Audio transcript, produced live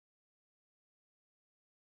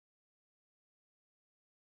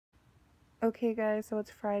Okay guys, so it's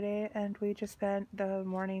Friday and we just spent the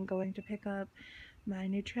morning going to pick up my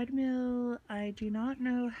new treadmill. I do not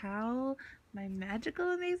know how my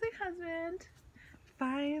magical amazing husband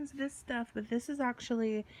finds this stuff, but this is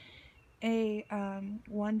actually a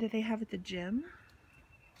one that they have at the gym.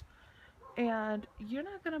 And you're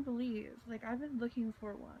not gonna believe, like, I've been looking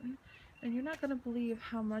for one and you're not gonna believe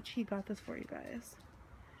how much he got this for, you guys.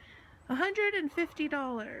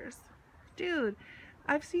 $150. Dude,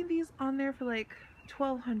 I've seen these on there for like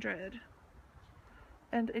 $1,200.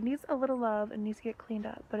 And it needs a little love and needs to get cleaned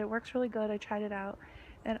up, but it works really good. I tried it out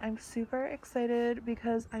and I'm super excited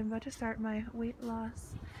because I'm about to start my weight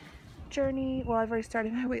loss journey. Well, I've already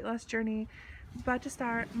started my weight loss journey. I'm about to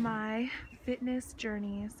start my fitness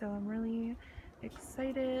journey, so I'm really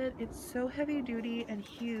excited. It's so heavy duty and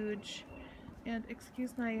huge, and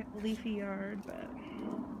excuse my leafy yard, but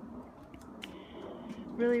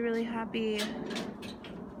really happy.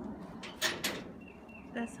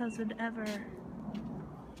 Best husband ever.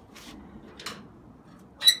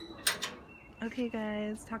 Okay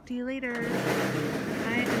guys, talk to you later.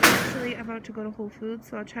 I am actually about to go to Whole Foods,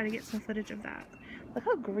 so I'll try to get some footage of that. Look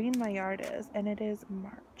how green my yard is, and it is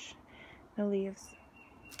March. No leaves.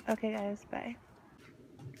 Okay guys, bye.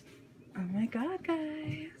 Oh my god,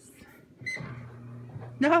 guys.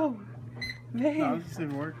 No! Babe. No, this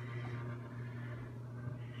didn't work.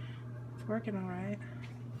 It's working alright.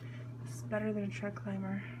 It's better than a truck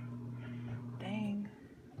climber. Dang.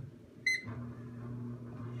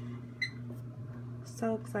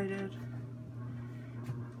 So excited.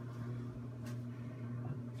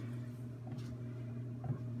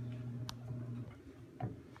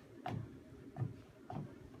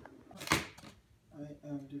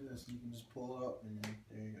 Do this, and you can just pull it up, and then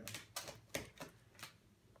there you go.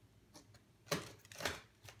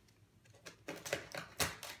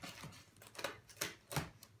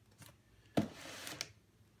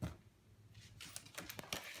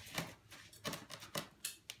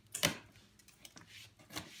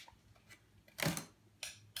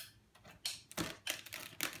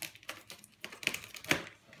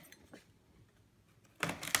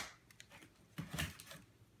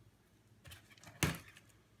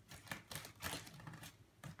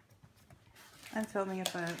 I'm filming it,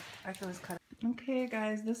 but I can just cut it. Okay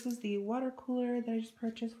guys, this is the water cooler that I just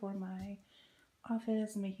purchased for my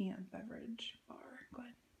office. I'm making a beverage bar. Go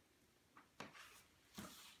ahead.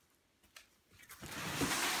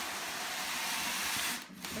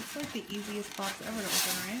 That's like the easiest box ever to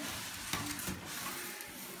open,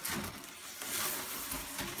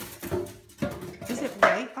 right? Is it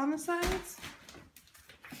white on the sides?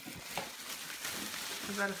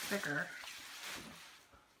 Or is that a sticker?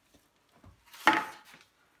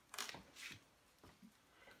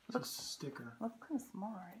 It's a sticker. Looks kind of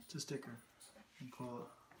small, right? It's a sticker. You pull it.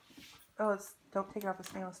 Oh, it's, don't take it off the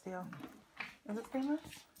stainless steel. Is it stainless?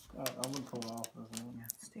 I'm gonna pull it off. Yeah,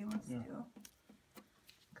 stainless steel.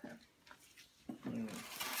 Okay.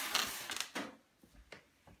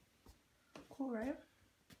 Cool, right?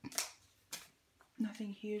 Nothing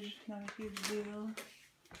huge, not a huge deal.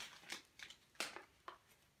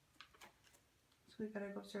 So we gotta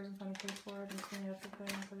go upstairs and find a place for it and clean it up and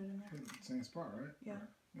put it in there. Same spot, right? Yeah.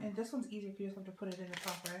 And this one's easy if you just have to put it in the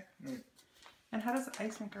top, right? Right. And how does the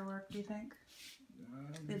ice maker work, do you think?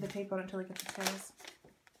 Leave the tape on until it gets upstairs.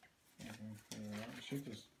 Should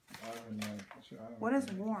just, What is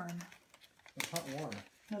warm? It's hot water.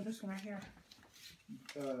 No, this one right here.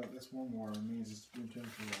 That's warm water. It means it's room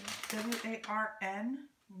temperature water. W-A-R-N?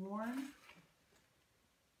 Warm?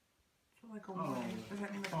 So like a warning. Does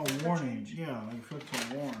that mean like a warning. Change? Yeah, like flip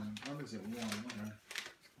to warn. How does it warn? Okay.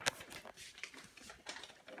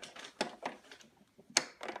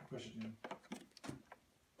 Push it in.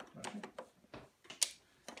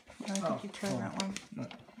 I think you turn that one. No.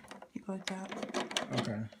 You go like that.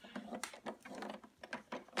 Okay.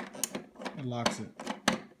 It locks it. So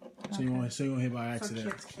okay. you won't hit by accident.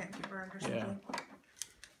 So kids can't get burned or something.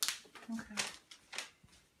 Yeah. Okay.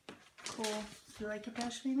 Cool. Do you like it,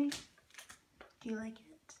 Dash Baby? Do you like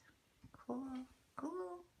it? Cool.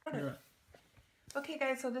 Cool. Yeah. Okay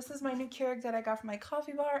guys, so this is my new Keurig that I got from my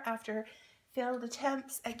coffee bar after failed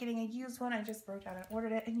attempts at getting a used one. I just broke down and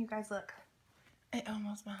ordered it, and you guys look, it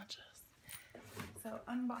almost matches. So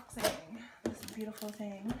unboxing this beautiful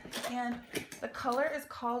thing, and the color is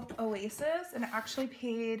called Oasis, and I actually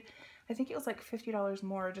paid, I think it was like $50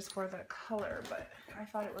 more just for the color, but I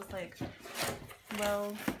thought it was like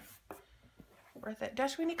well worth it.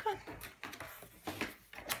 Dash, we need one.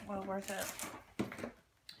 Well worth it.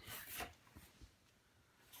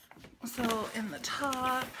 So in the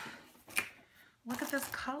top Look at this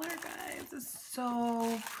color, guys. It's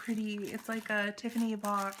so pretty. It's like a Tiffany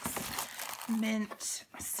box mint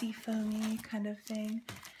seafoamy kind of thing.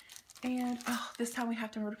 And oh, this time we have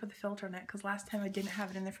to remember to put the filter in it because last time I didn't have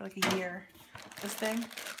it in there for like a year. This thing.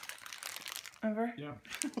 Remember? Yeah.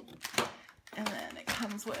 And then it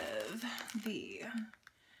comes with the,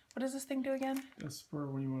 what does this thing do again? That's for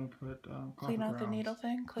when you want to put clean out the needle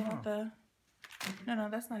thing. Clean out Oh. the. No,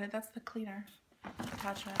 that's not it. That's the cleaner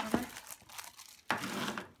attachment. Remember?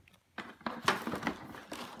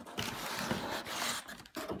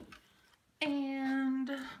 And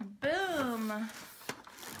boom!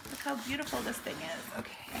 Look how beautiful this thing is.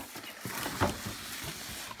 Okay.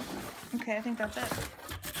 Okay, I think that's it.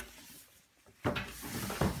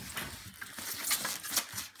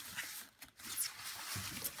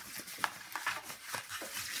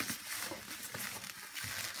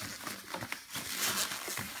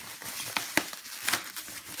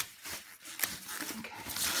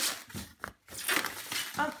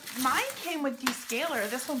 Mine came with descaler.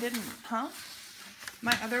 This one didn't, huh?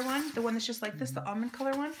 My other one, the one that's just like this, the almond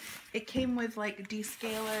color one, it came with like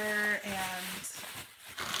descaler and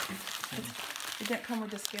it didn't come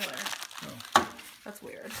with descaler. Oh. That's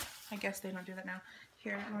weird. I guess they don't do that now.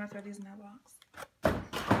 Here, I'm gonna throw these in that box.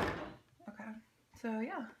 Okay, so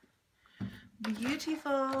yeah.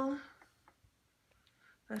 Beautiful.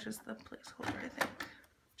 That's just the placeholder, I think.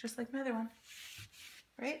 Just like my other one,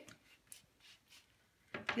 right?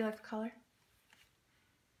 Do you like the color?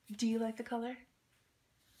 Do you like the color?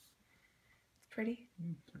 It's pretty.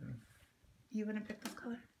 Okay. You wouldn't pick this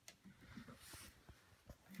color?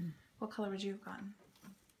 What color would you have gotten?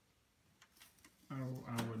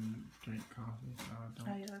 I wouldn't drink coffee, so I don't.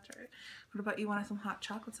 Oh yeah, that's right. What about you wanted some hot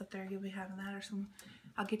chocolates up there? You'll be having that or some.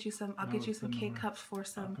 I'll get you some. I'll get you some K cups for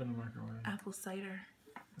some put in the microwave. apple cider.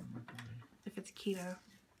 Put in the microwave. If it's keto,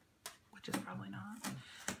 which is probably not.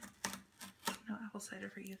 No apple cider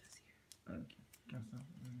for you this year. Okay. Guess that.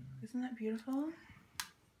 Isn't that beautiful?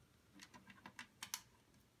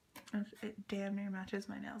 It damn near matches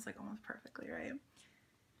my nails like almost perfectly, right?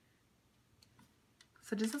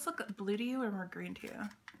 So does this look blue to you or more green to you?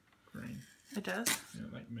 Green. It does? Yeah,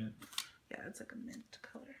 like mint. Yeah, it's like a mint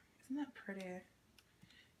color. Isn't that pretty?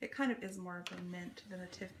 It kind of is more of a mint than a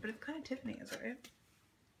Tiff, but it's kind of Tiffany, is it, right?